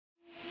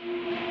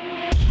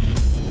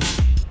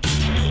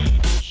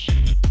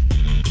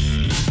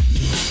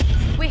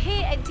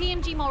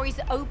MORI's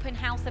open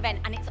house event,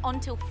 and it's on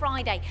till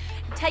Friday.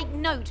 Take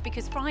note,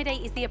 because Friday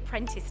is the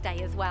Apprentice Day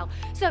as well.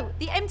 So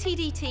the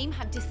MTD team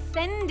have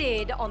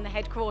descended on the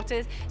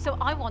headquarters, so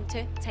I want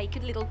to take a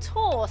little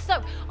tour.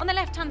 So on the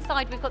left-hand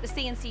side, we've got the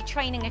CNC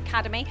Training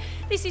Academy.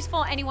 This is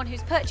for anyone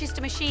who's purchased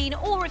a machine,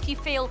 or if you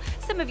feel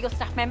some of your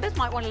staff members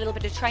might want a little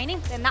bit of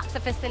training, then that's a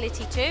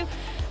facility too.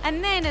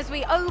 And then as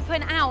we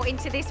open out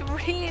into this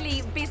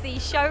really busy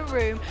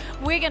showroom,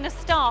 we're going to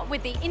start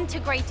with the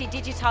integrated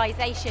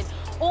digitization,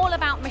 all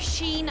about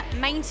machine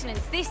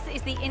maintenance. This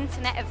is the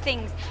Internet of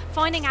Things,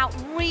 finding out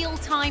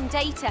real-time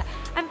data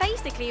and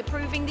basically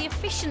improving the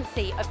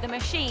efficiency of the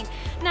machine.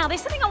 Now,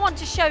 there's something I want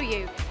to show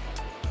you.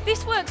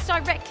 This works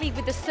directly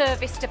with the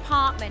service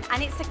department,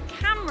 and it's a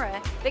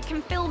camera that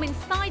can film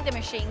inside the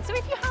machine. So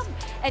if you have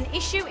an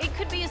issue, it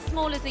could be as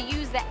small as a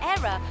user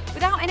error.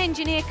 Without an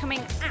engineer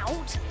coming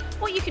out,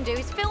 what you can do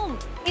is film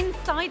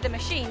inside the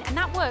machine, and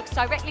that works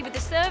directly with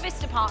the service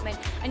department,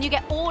 and you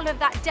get all of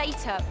that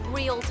data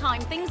real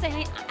time. Things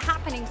are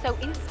happening so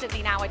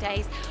instantly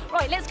nowadays.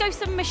 Right, let's go see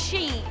some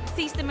machines.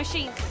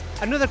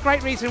 Another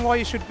great reason why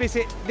you should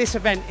visit this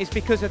event is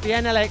because of the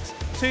NLX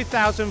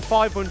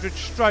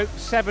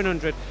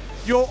 2500/700.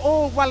 You're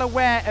all well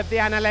aware of the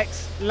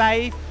NLX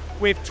lathe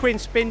with twin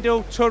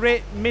spindle,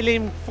 turret,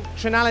 milling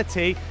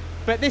functionality,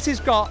 but this has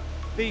got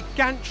the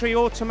gantry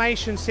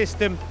automation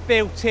system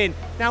built in.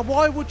 Now,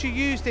 why would you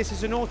use this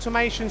as an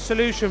automation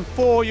solution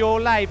for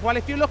your lathe? Well,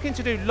 if you're looking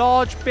to do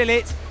large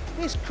billets,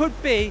 this could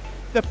be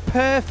the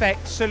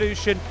perfect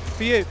solution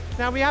for you.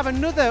 Now, we have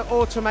another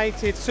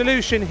automated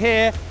solution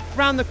here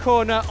around the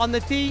corner on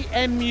the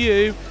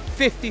DMU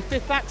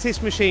 55th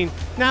axis machine.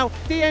 Now,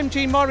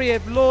 DMG MORI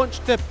have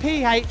launched the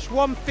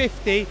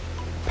PH150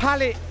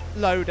 pallet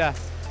loader.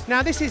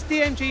 Now, this is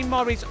DMG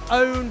MORI's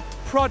own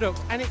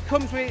product, and it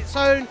comes with its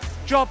own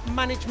job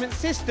management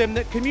system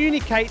that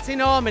communicates in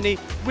harmony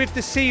with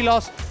the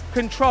CLOS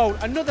control.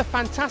 Another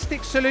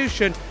fantastic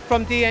solution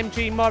from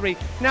DMG MORI.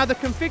 Now, the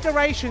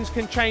configurations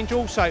can change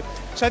also.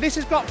 So this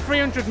has got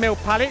 300mm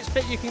pallets,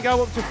 but you can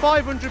go up to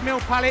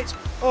 500mm pallets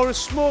or as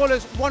small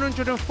as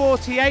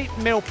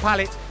 148mm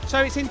pallets. So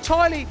it's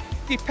entirely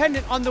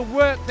dependent on the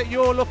work that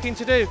you're looking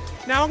to do.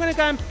 Now, I'm going to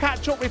go and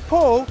catch up with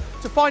Paul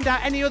to find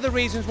out any other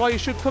reasons why you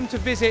should come to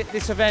visit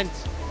this event.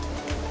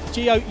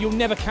 Gio, you'll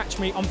never catch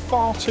me, I'm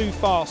far too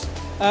fast.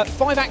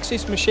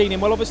 5-axis machining,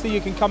 well, obviously you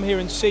can come here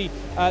and see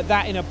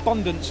that in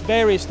abundance,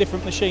 various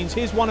different machines.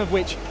 Here's one of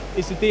which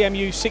is the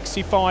DMU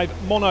 65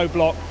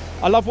 monoBLOCK.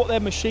 I love what they're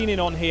machining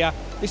on here.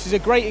 This is a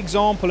great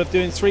example of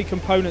doing 3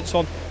 components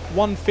on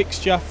one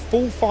fixture,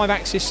 full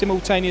 5-axis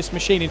simultaneous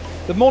machining.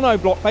 The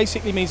monoBLOCK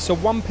basically means it's a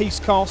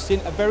one-piece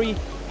casting, a very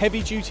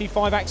heavy-duty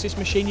 5-axis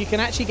machine. You can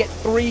actually get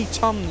 3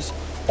 tons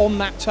on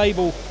that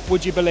table,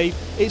 would you believe?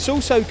 It's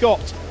also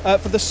got,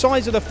 for the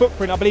size of the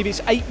footprint, I believe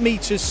it's 8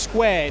 meters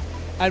squared.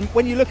 And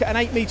when you look at an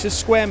 8 meters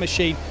square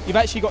machine, you've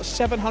actually got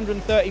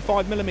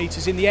 735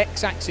 millimeters in the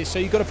X-axis. So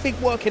you've got a big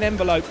working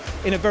envelope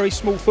in a very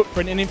small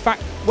footprint. And in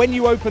fact, when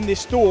you open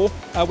this door,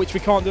 which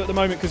we can't do at the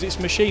moment because it's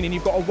machining,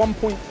 you've got a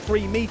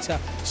 1.3 meter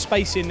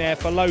space in there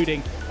for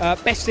loading.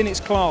 Best in its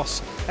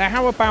class. Now,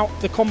 how about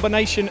the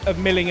combination of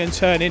milling and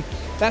turning?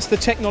 That's the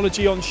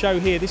technology on show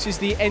here. This is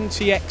the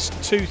NTX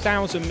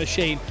 2000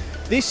 machine.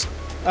 This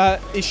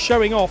is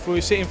showing off.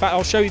 In fact,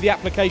 I'll show you the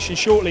application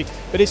shortly,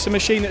 but it's a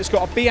machine that's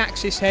got a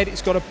B-axis head,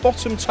 it's got a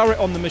bottom turret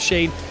on the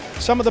machine.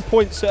 Some of the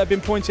points that have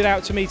been pointed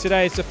out to me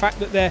today is the fact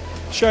that they're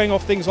showing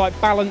off things like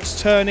balance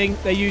turning.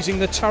 They're using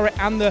the turret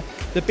and the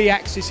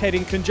B-axis head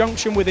in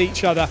conjunction with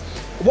each other.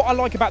 What I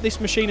like about this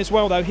machine as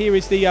well, though, here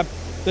is the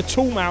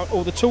tool mount,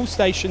 or the tool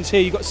stations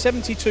here. You've got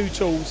 72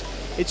 tools.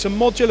 It's a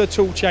modular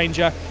tool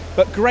changer,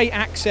 but great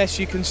access.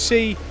 You can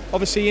see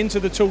obviously into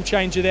the tool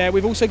changer there.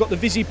 We've also got the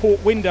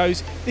VisiPort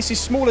windows. This is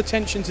small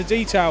attention to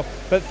detail,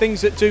 but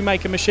things that do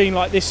make a machine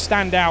like this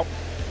stand out.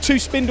 2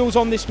 spindles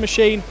on this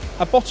machine,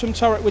 a bottom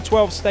turret with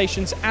 12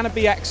 stations, and a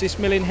B-axis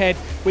milling head,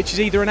 which is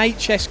either an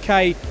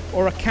HSK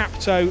or a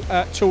Capto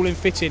tool and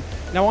fitting.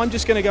 Now, I'm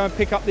just going to go and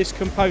pick up this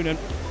component.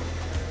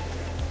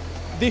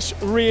 This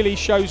really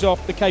shows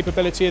off the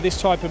capability of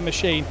this type of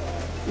machine.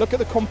 Look at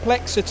the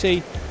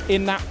complexity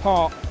in that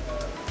part.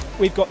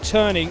 We've got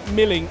turning,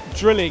 milling,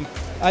 drilling,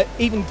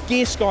 even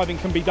gear skiving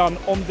can be done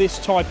on this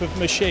type of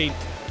machine.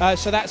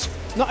 So that's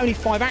not only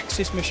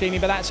 5-axis machining,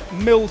 but that's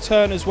mill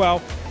turn as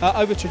well.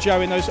 Over to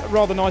Joe in those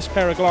rather nice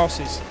pair of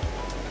glasses.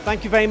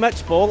 Thank you very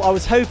much, Paul. I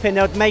was hoping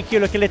that would make you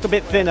look a little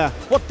bit thinner.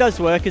 What does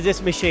work is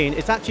this machine.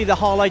 It's actually the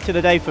highlight of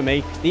the day for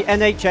me, the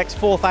NHX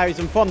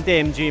 4000 from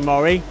DMG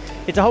MORI.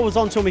 It's a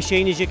horizontal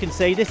machine, as you can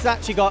see. This has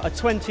actually got a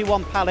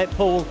 21 pallet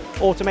pull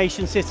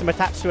automation system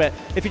attached to it.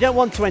 If you don't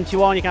want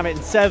 21, you can have it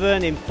in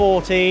 7, in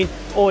 14,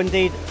 or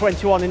indeed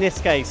 21 in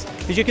this case.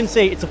 As you can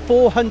see, it's a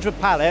 400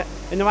 pallet,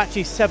 and they're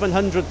actually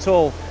 700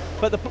 tall.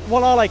 But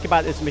what I like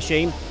about this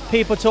machine,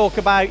 people talk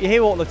about, you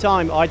hear all the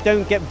time, I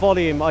don't get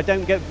volume, I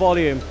don't get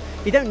volume.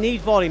 You don't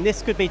need volume.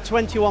 This could be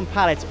 21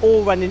 pallets,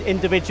 all running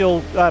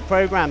individual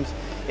programs.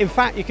 In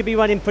fact, you could be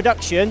running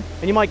production,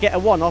 and you might get a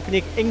one-off, and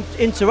you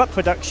interrupt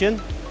production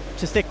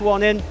to stick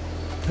one in,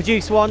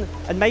 produce one,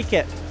 and make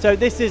it. So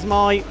this is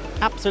my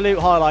absolute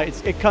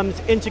highlight. It comes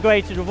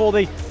integrated with all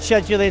the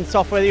scheduling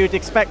software that you'd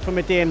expect from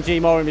a DMG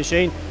MORI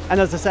machine.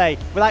 And as I say,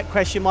 without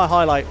question, my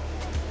highlight.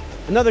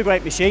 Another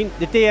great machine,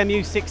 the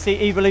DMU60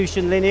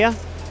 Evolution Linear.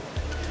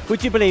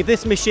 Would you believe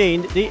this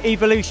machine, the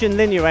Evolution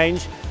Linear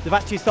range, they've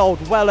actually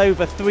sold well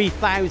over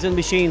 3,000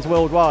 machines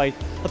worldwide.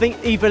 I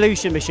think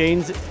Evolution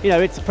machines, you know,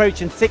 it's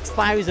approaching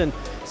 6,000.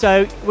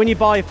 So when you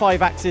buy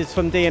 5 axes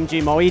from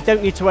DMG MORI, you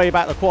don't need to worry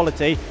about the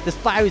quality. There's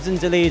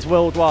thousands of these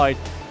worldwide.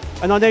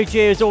 And I know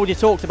Gio has already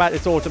talked about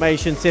this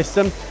automation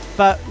system,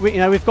 but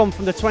we've gone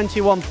from the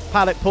 21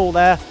 pallet pull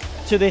there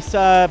to this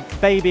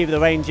baby of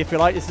the range, if you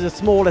like. This is a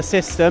smaller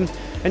system,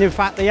 and in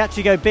fact they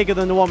actually go bigger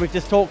than the one we've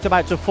just talked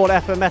about, to a full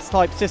FMS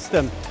type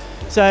system.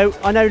 So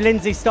I know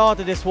Lyndsey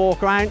started this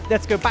walk around.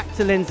 Let's go back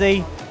to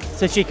Lyndsey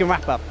so she can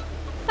wrap up.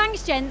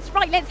 Thanks, gents.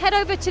 Right, let's head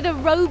over to the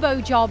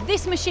RoboJob.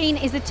 This machine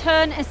is a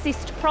turn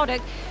assist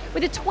product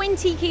with a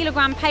 20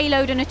 kilogram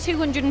payload and a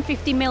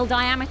 250 mil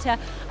diameter.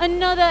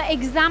 Another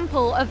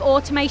example of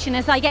automation.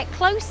 As I get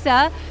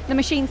closer, the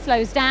machine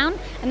slows down,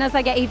 and as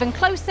I get even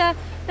closer,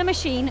 the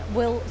machine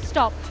will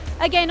stop.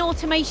 Again,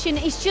 automation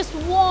is just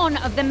one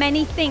of the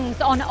many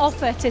things on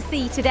offer to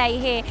see today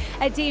here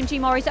at DMG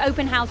MORI's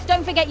open house.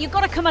 Don't forget, you've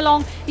got to come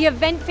along. The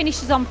event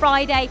finishes on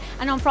Friday,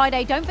 and on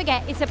Friday, don't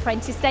forget, it's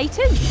Apprentice Day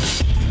too.